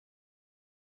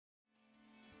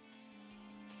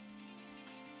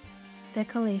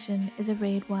Decollation is a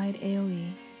raid-wide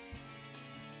AoE.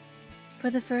 For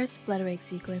the first Bloodrake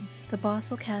sequence, the boss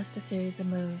will cast a series of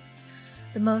moves.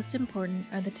 The most important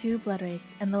are the 2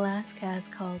 Bloodrakes and the last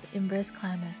cast called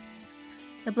Evisceration.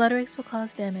 The Bloodrakes will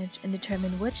cause damage and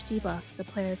determine which debuffs the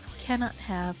players cannot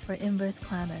have for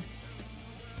Evisceration.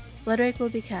 Bloodrake will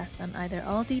be cast on either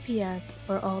all DPS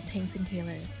or all tanks and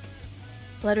healers.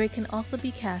 Bloodrake can also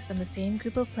be cast on the same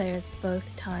group of players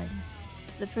both times.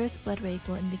 The first Bloodrake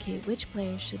will indicate which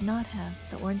players should not have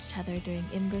the orange tether during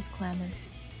Evisceration.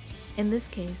 In this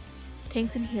case,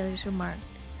 tanks and healers were marked,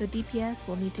 so DPS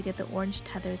will need to get the orange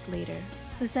tethers later.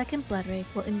 The second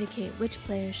Bloodrake will indicate which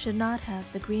players should not have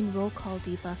the green roll call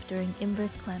debuff during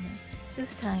Evisceration.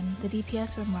 This time, the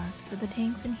DPS were marked, so the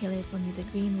tanks and healers will need the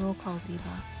green roll call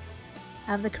debuff.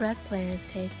 Have the correct players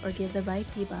take or give the right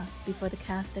debuffs before the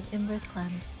cast of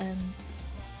Evisceration ends.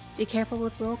 Be careful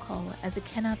with roll call, as it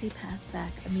cannot be passed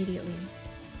back immediately.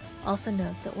 Also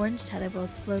note, the orange tether will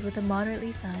explode with a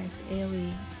moderately sized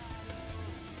AoE.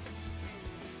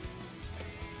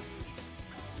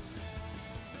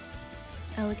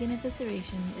 Elegant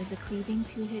Evisceration is a cleaving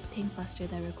 2-hit tank buster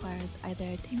that requires either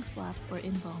a tank swap or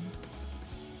invuln.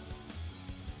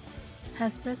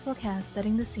 Hesperos will cast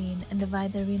Setting the Scene and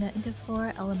divide the arena into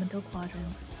 4 elemental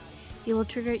quadrants. He will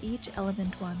trigger each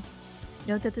element once.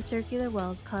 Note that the circular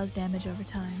wells cause damage over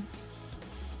time.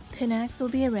 Pinax will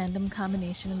be a random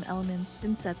combination of elements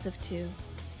in sets of 2.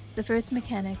 The first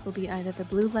mechanic will be either the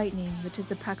Blue Lightning, which is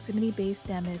a proximity-based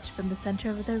damage from the center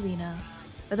of the arena,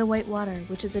 or the White Water,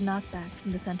 which is a knockback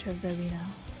from the center of the arena.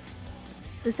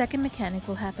 The second mechanic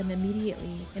will happen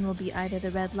immediately and will be either the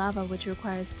Red Lava, which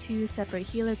requires 2 separate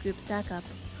healer group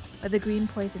stack-ups, or the Green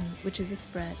Poison, which is a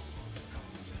spread.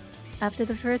 After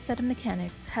the first set of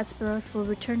mechanics, Hesperos will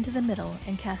return to the middle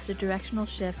and cast a Directional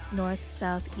Shift north,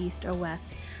 south, east, or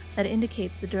west that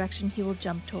indicates the direction he will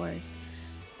jump toward.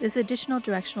 This additional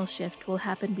Directional Shift will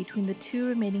happen between the 2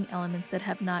 remaining elements that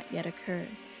have not yet occurred.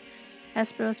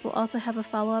 Hesperos will also have a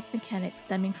follow-up mechanic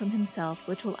stemming from himself,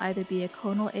 which will either be a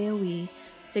conal AoE,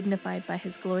 signified by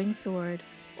his glowing sword,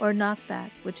 or knockback,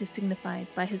 which is signified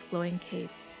by his glowing cape.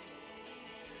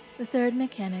 The third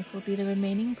mechanic will be the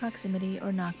remaining proximity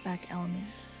or knockback element.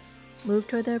 Move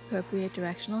toward the appropriate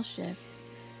Directional Shift,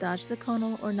 dodge the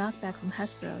conal or knockback from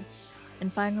Hesperos,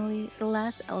 and finally, the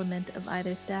last element of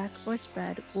either stack or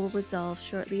spread will resolve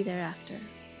shortly thereafter.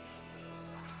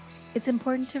 It's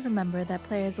important to remember that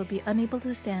players will be unable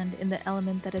to stand in the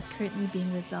element that is currently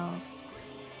being resolved.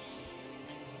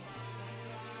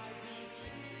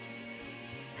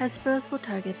 Hesperos will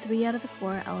target 3 out of the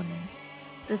 4 elements.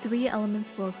 The 3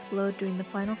 elements will explode during the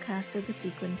final cast of the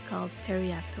sequence called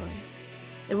Periaktoi.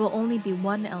 There will only be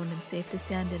 1 element safe to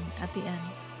stand in at the end.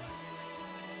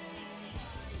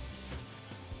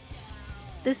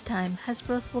 This time,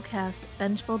 Hesperos will cast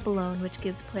Vengeful Balone, which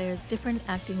gives players different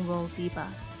acting role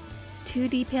debuffs. 2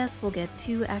 DPS will get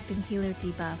 2 acting healer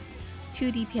debuffs,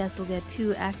 2 DPS will get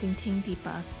 2 acting tank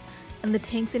debuffs, and the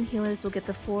tanks and healers will get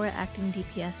the 4 acting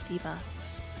DPS debuffs.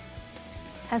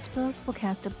 Hesperos will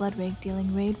cast a Bloodrake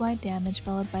dealing raid-wide damage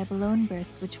followed by Balone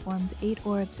Bursts, which forms 8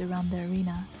 orbs around the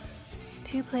arena.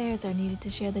 2 players are needed to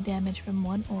share the damage from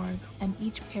 1 orb, and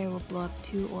each pair will blow up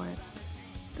 2 orbs.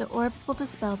 The orbs will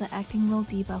dispel the acting role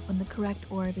debuff when the correct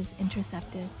orb is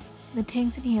intercepted. The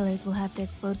tanks and healers will have to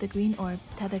explode the green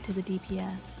orbs tethered to the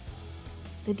DPS.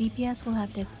 The DPS will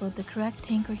have to explode the correct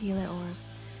tank or healer orb.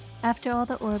 After all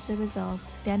the orbs are resolved,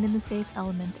 stand in the safe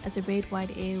element as a raid-wide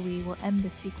AoE will end the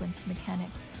sequence of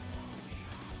mechanics.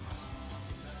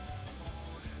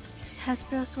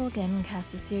 Hesperos will again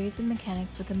cast a series of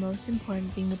mechanics, with the most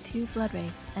important being the 2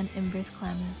 Bloodrakes and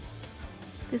Evisceration.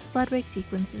 This Bloodrake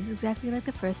sequence is exactly like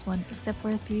the first one, except for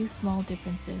a few small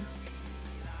differences.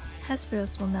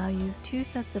 Hesperos will now use 2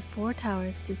 sets of 4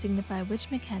 towers to signify which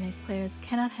mechanic players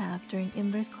cannot have during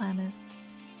Evisceration.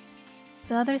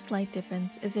 The other slight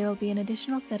difference is there will be an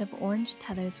additional set of orange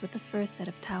tethers with the first set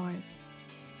of towers.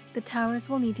 The towers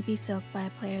will need to be soaked by a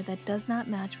player that does not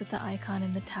match with the icon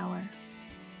in the tower.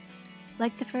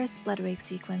 Like the first Bloodrake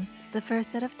sequence, the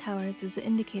first set of towers is the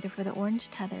indicator for the orange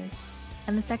tethers,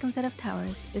 and the second set of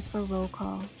towers is for roll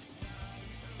call.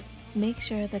 Make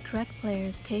sure the correct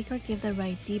players take or give the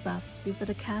right debuffs before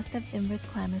the cast of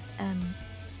Evisceration ends.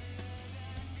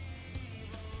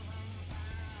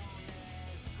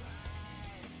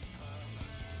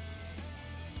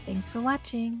 Thanks for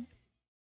watching!